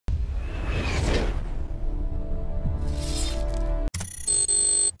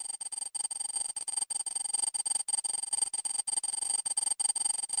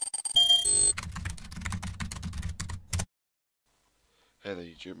Hey there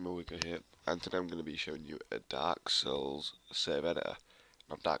YouTube, MaWiiKo here, and today I'm going to be showing you a Dark Souls save editor.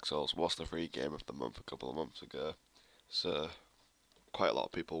 Now Dark Souls was the free game of the month a couple of months ago, so quite a lot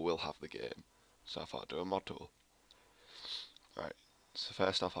of people will have the game, so I thought I'd do a mod tool. Right, so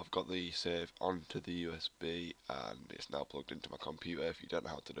first off I've got the save onto the USB and it's now plugged into my computer. If you don't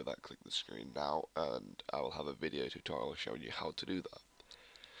know how to do that, click the screen now and I will have a video tutorial showing you how to do that.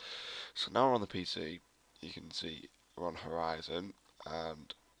 So now we're on the PC, you can see we're on Horizon,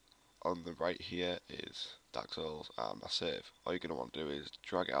 and on the right here is Dark Souls and my save. All you're going to want to do is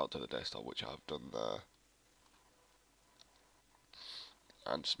drag it out to the desktop, which I've done there,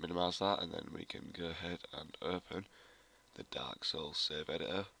 and just minimize that, and then we can go ahead and open the Dark Souls save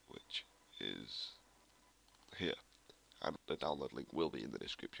editor, which is here, and the download link will be in the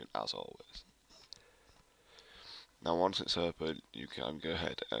description as always. Now once it's open, you can go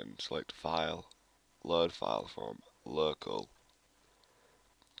ahead and select File, Load File from Local,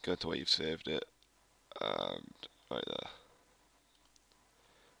 go to where you've saved it, and right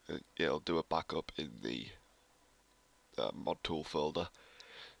there, it'll do a backup in the mod tool folder,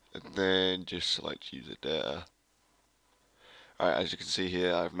 and then just select user data. Alright, as you can see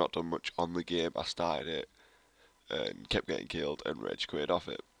here, I've not done much on the game. I started it and kept getting killed and rage quit off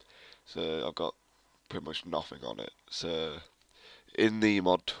it, so I've got pretty much nothing on it. So in the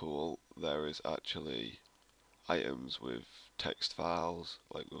mod tool there is actually items with text files,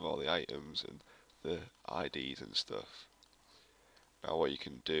 like with all the items and the IDs and stuff. Now what you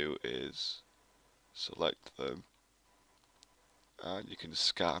can do is select them and you can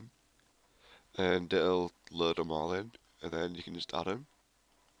scan and it'll load them all in, and then you can just add them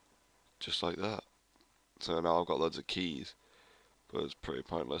just like that. So now I've got loads of keys, but it's pretty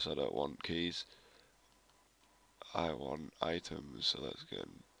pointless. I don't want keys, I want items. So let's get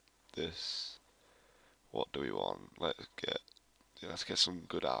this. What do we want? Let's get some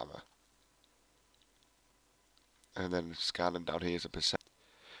good armor, and then scanning down here is a percent.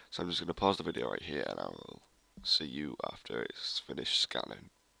 So I'm just going to pause the video right here and I will see you after it's finished scanning.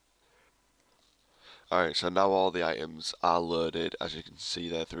 Alright, so now all the items are loaded. As you can see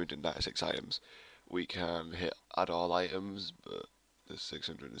there, 396 items. We can hit add all items, but there's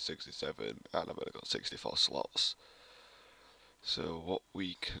 667 and I've only got 64 slots. So what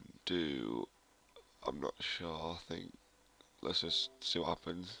we can do, I'm not sure, I think, let's just see what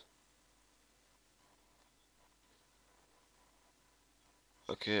happens.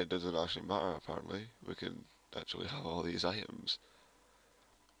 Okay, it doesn't actually matter apparently. We can actually have all these items.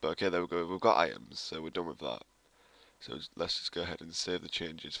 But okay, there we go, we've got items, so we're done with that. So let's just go ahead and save the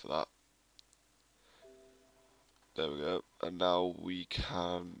changes for that. There we go, and now we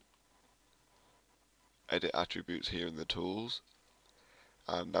can edit attributes here in the tools.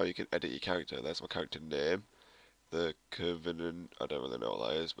 And now you can edit your character. There's my character name. The Covenant, I don't really know what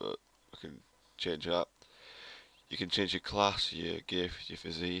that is, but I can change that. You can change your class, your gift, your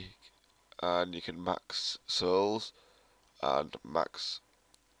physique, and you can max souls and max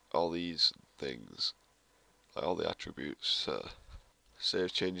all these things, like all the attributes. So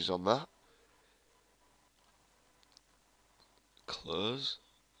save changes on that. Close,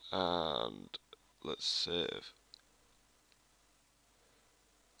 and let's save.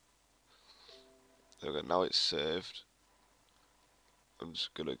 There we go, now it's saved. I'm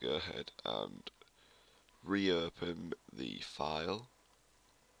just going to go ahead and reopen the file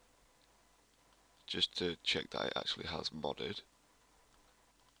just to check that it actually has modded.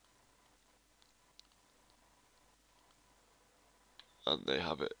 And they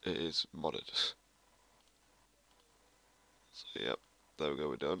have it, it is modded. So yep, there we go,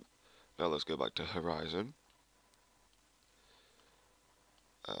 we're done. Now let's go back to Horizon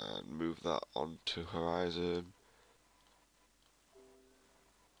and move that onto Horizon.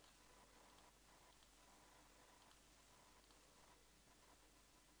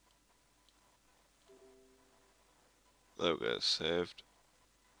 There we go, it's saved.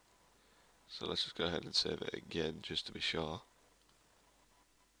 So let's just go ahead and save it again just to be sure.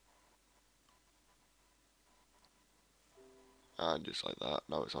 And just like that,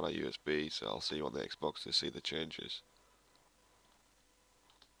 now it's on a USB, so I'll see you on the Xbox to see the changes.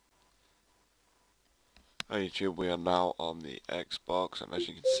 Hi YouTube, we are now on the Xbox, and as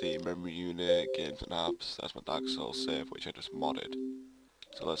you can see, memory unit, games and apps, that's my Dark Souls save, which I just modded.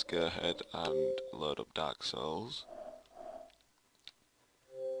 So let's go ahead and load up Dark Souls.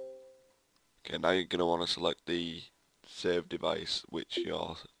 Okay, now you're going to want to select the save device which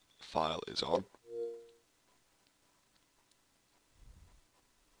your file is on.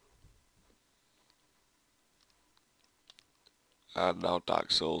 And now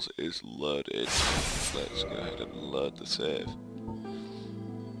Dark Souls is loaded. Let's go ahead and load the save.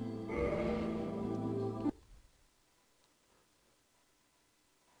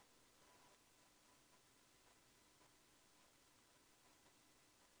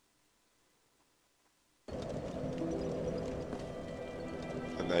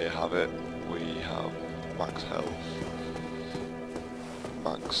 And there you have it. We have max health,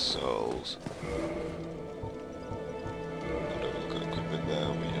 max souls. And have a look at equipment there.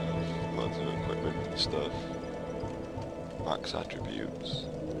 We have loads of equipment and stuff. Max attributes.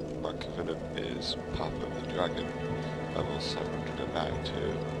 Max venom is Path of the Dragon, level 792.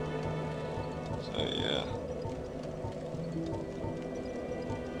 So yeah.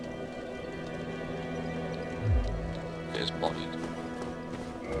 It is modded.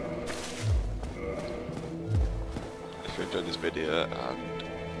 If you enjoyed this video and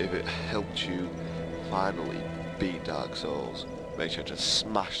if it helped you finally beat Dark Souls, make sure to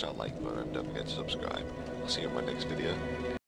smash that like button and don't forget to subscribe. I'll see you in my next video.